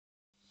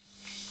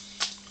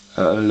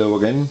Hello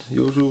again,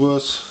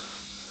 YouTubers.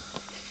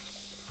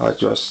 I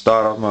just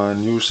started my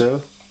new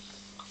cell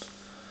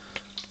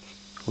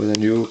with a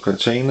new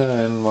container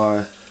and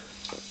my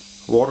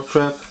water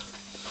trap.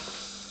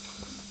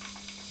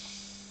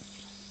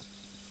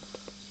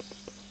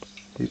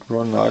 It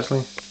runs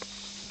nicely.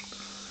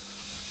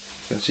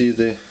 You can see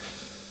the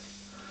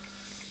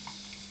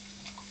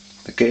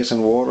gas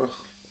and water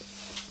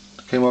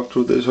came up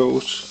through this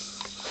hose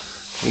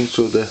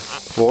into the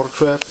water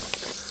trap,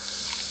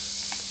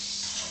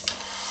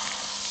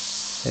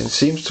 and it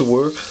seems to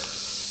work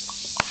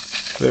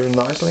very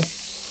nicely.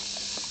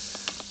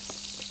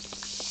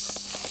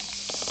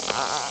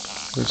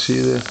 You can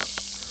see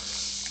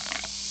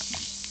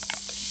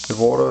the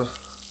water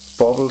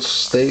bubbles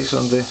stays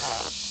on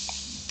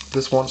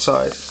this one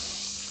side,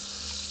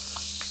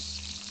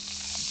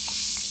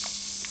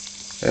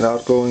 and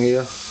outgoing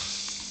here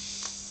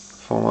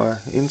for my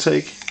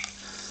intake.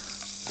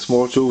 The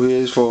small tube here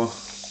is for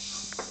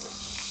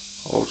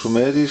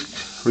automatic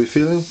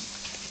refilling.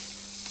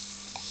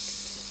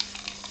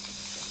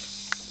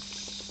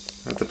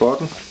 At the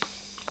bottom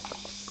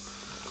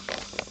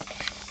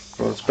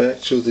runs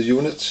back to the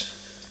unit,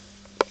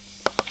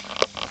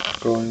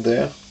 going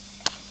there.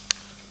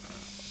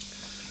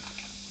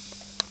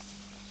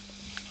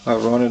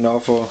 I've run it now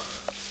for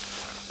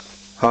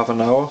half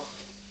an hour.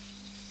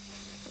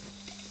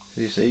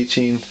 It's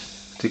 18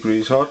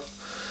 degrees hot.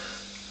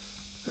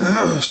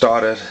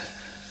 Start at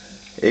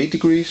 8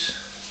 degrees.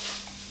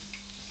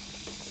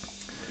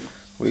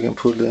 We can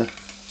put the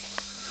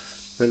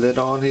lid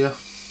on here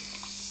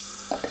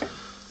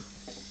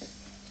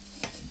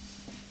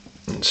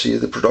and see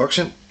the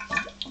production.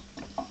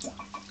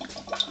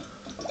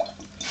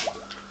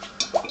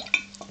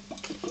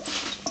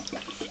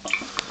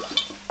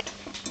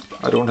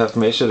 I don't have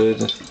measured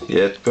it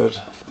yet, but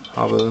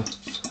I will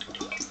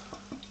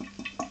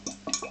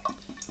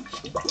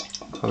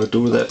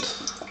do that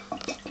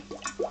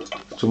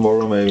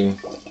tomorrow maybe.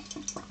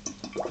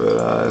 But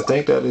I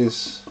think that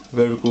is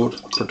very good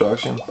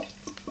production.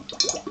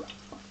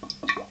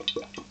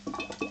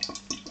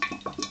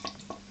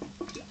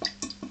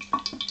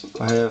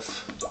 I have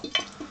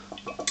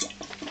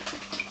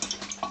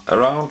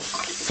around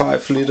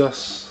 5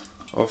 liters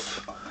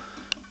of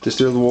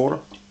distilled water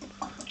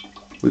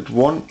with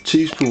 1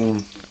 teaspoon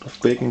of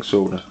baking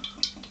soda,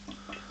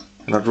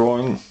 and I'm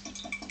drawing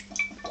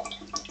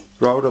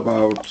round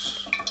about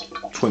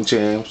 20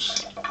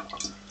 amps.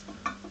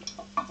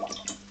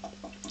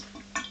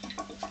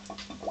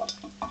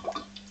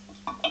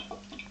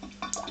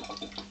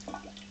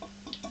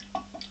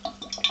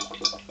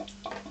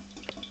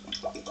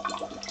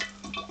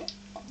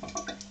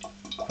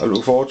 I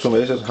look forward to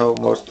measure how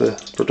much the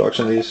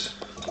production is,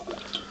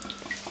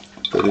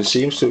 but it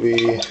seems to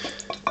be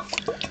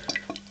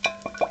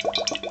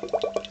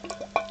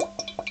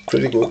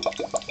pretty good.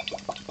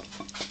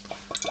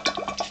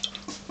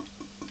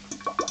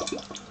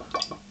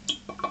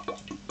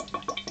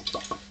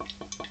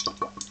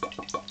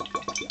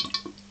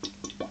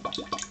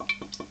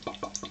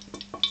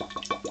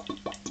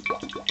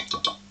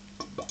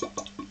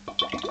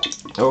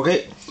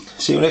 Okay,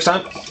 see you next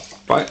time.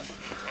 Bye.